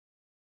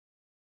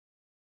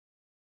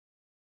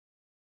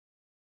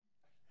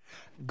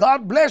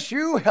God bless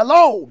you.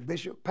 Hello,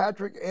 Bishop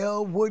Patrick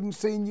L. Wooden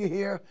Sr.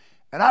 here,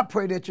 and I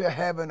pray that you're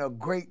having a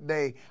great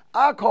day.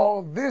 I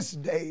call this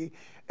day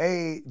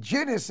a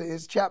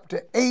Genesis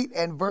chapter 8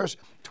 and verse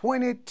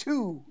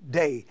 22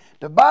 day.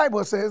 The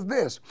Bible says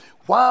this: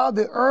 while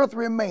the earth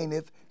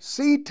remaineth,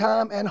 seed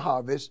time and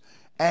harvest,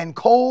 and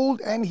cold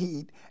and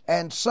heat,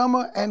 and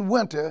summer and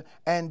winter,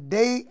 and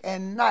day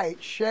and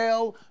night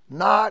shall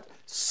not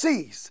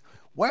cease.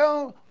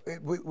 Well,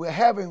 we're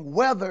having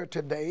weather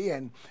today,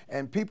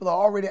 and people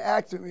are already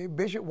asking me,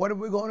 Bishop, what are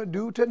we going to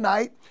do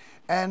tonight?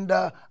 And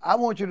I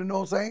want you to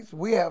know, saints,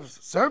 we have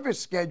service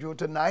scheduled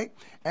tonight,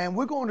 and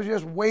we're going to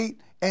just wait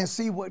and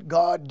see what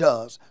God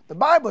does. The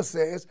Bible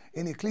says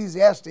in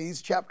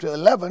Ecclesiastes chapter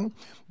 11,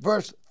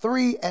 verse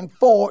 3 and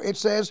 4, it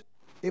says,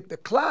 if the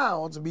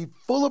clouds be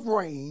full of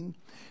rain,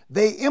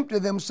 they empty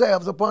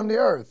themselves upon the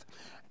earth.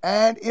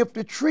 And if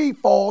the tree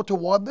fall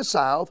toward the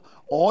south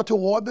or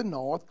toward the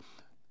north,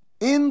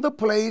 in the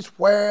place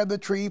where the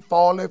tree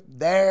falleth,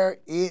 there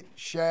it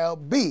shall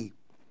be.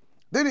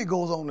 Then it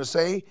goes on to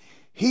say,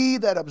 he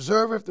that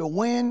observeth the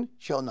wind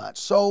shall not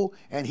sow,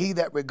 and he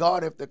that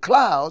regardeth the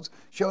clouds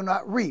shall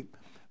not reap.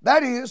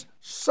 That is,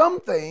 some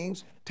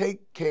things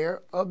take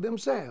care of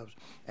themselves.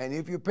 And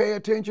if you pay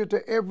attention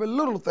to every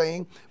little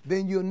thing,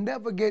 then you'll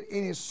never get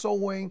any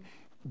sowing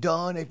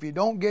done. If you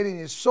don't get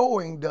any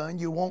sowing done,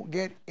 you won't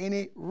get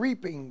any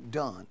reaping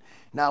done.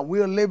 Now,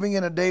 we're living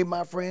in a day,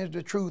 my friends,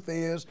 the truth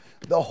is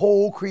the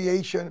whole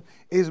creation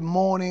is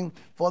mourning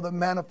for the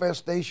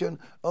manifestation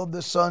of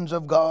the sons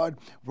of God.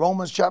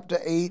 Romans chapter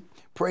 8,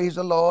 praise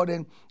the Lord,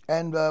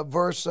 and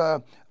verse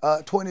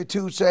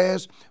 22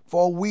 says,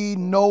 for we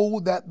know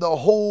that the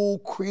whole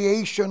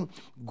creation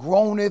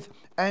groaneth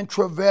and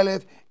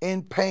travaileth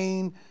in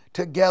pain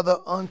together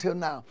until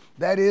now.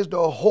 That is,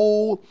 the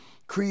whole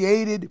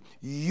created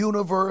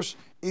universe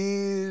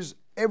is,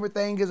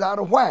 everything is out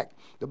of whack.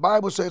 The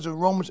Bible says in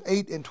Romans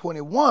 8 and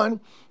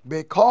 21,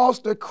 because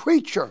the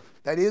creature,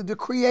 that is the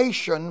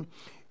creation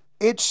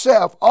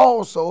itself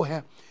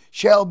also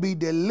shall be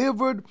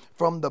delivered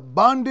from the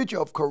bondage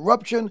of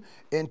corruption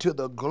into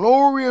the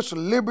glorious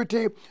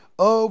liberty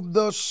of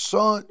the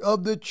Son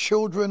of the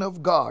children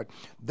of God.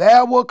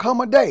 There will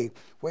come a day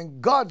when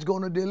God's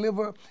going to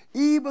deliver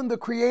even the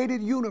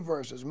created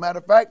universe. As a matter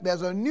of fact,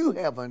 there's a new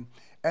heaven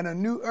and a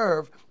new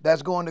earth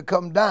that's going to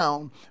come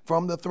down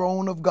from the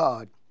throne of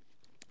God.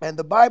 And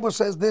the Bible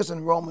says this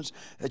in Romans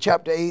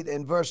chapter 8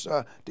 and verse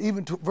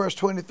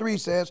 23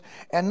 says,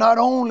 and not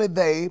only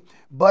they,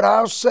 but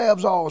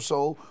ourselves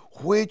also,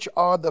 which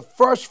are the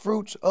first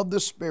fruits of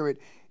the Spirit,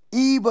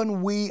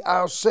 even we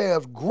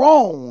ourselves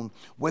groan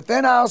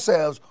within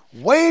ourselves,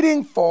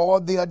 waiting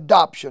for the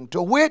adoption,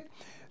 to wit,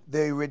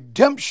 the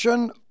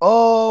redemption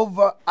of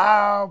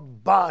our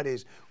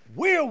bodies.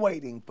 We're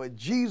waiting for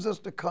Jesus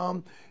to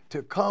come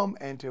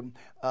and to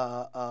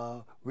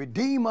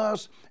redeem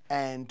us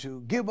and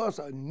to give us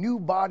a new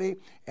body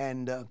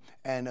and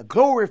a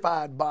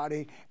glorified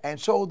body. And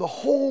so the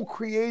whole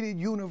created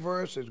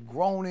universe is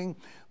groaning.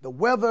 The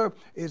weather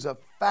is a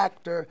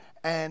factor.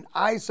 And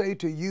I say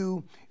to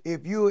you,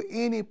 if you're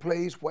any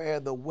place where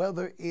the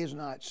weather is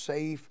not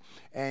safe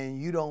and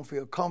you don't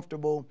feel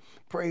comfortable,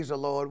 praise the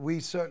Lord,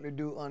 we certainly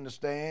do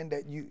understand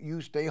that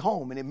you stay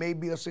home. And it may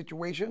be a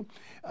situation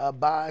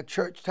by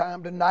church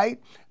time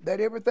tonight that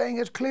everything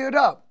is cleared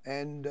up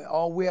and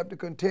all we have to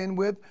contend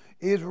with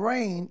is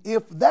rain,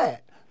 if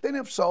that. Then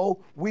if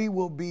so, we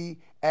will be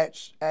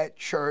at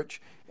church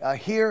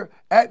here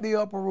at the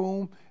upper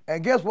room.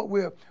 And guess what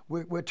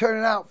we're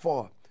turning out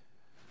for?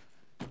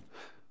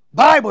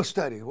 Bible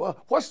study.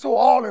 Well, what's so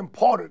all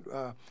important,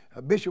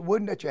 Bishop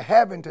Wooden, that you're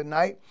having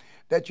tonight,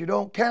 that you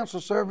don't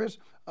cancel service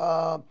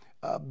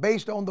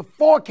based on the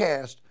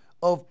forecast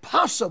of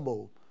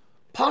possible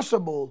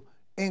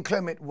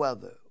inclement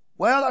weather?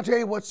 Well, I'll tell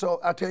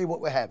you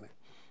what we're having.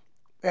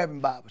 We're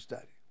having Bible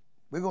study.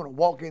 We're going to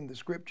walk in the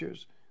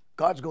scriptures.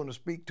 God's going to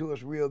speak to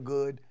us real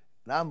good.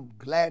 And I'm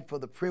glad for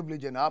the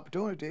privilege and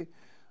opportunity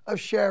of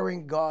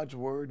sharing God's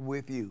word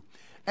with you.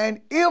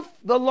 And if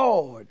the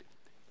Lord,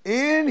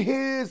 in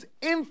his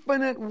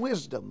infinite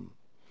wisdom,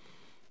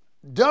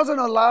 doesn't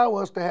allow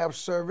us to have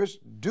service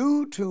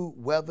due to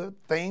weather,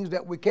 things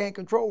that we can't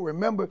control.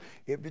 Remember,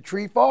 if the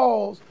tree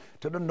falls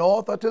to the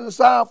north or to the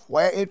south,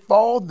 where it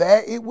falls,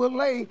 there it will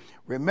lay.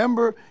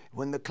 Remember,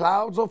 when the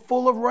clouds are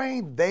full of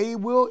rain, they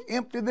will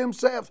empty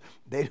themselves.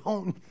 They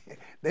don't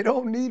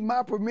need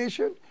my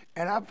permission.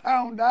 And I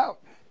found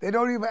out they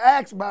don't even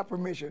ask my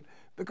permission,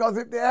 because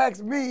if they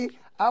ask me,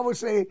 I would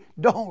say,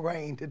 don't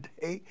rain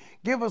today.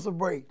 Give us a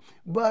break.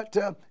 But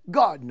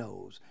God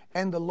knows,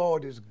 and the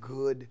Lord is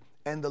good,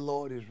 and the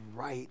Lord is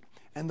right,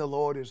 and the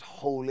Lord is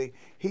holy.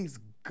 He's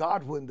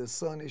God when the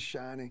sun is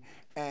shining,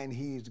 and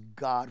he's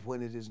God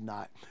when it is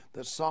not.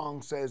 The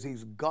song says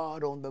he's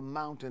God on the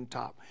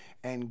mountaintop,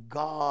 and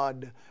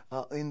God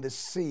in the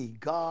sea,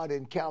 God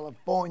in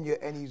California,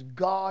 and he's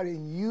God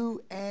in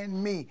you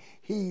and me.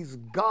 He's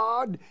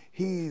God,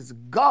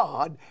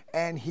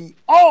 and he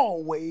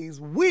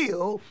always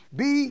will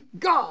be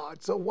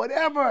God. So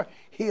whatever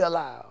he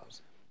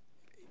allows,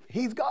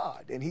 He's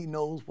God, and he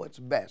knows what's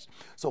best.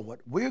 So what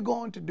we're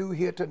going to do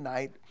here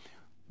tonight,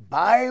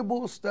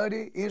 Bible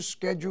study is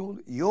scheduled.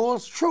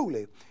 Yours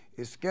truly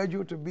is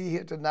scheduled to be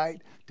here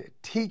tonight to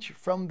teach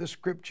from the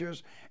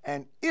scriptures.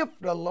 And if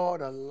the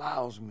Lord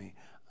allows me,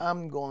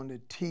 I'm going to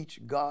teach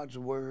God's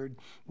word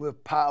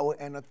with power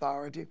and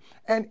authority.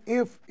 And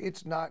if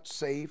it's not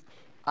safe,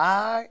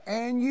 I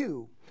and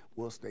you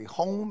will stay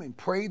home and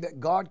pray that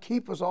God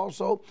keep us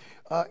also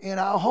in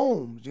our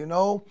homes. You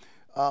know,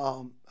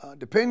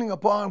 depending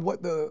upon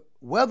what the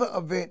weather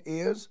event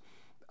is,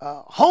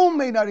 home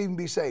may not even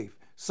be safe.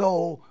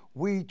 So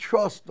we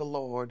trust the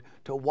Lord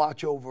to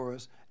watch over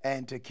us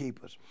and to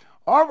keep us.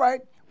 All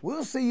right,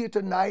 we'll see you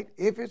tonight.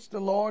 If it's the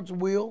Lord's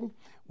will,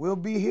 we'll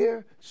be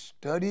here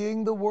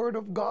studying the Word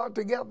of God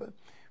together.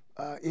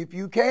 If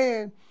you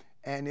can,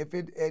 and if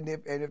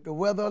the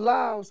weather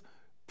allows,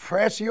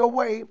 press your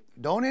way.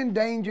 Don't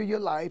endanger your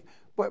life,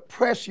 but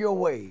press your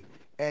way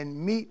and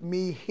meet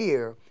me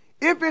here,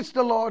 if it's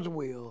the Lord's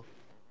will,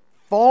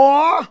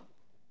 for,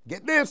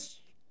 get this.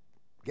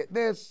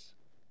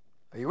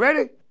 Are you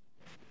ready?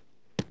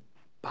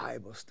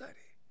 Bible study.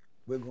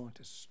 We're going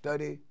to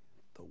study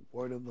the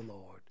word of the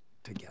Lord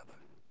together.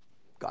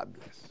 God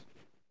bless.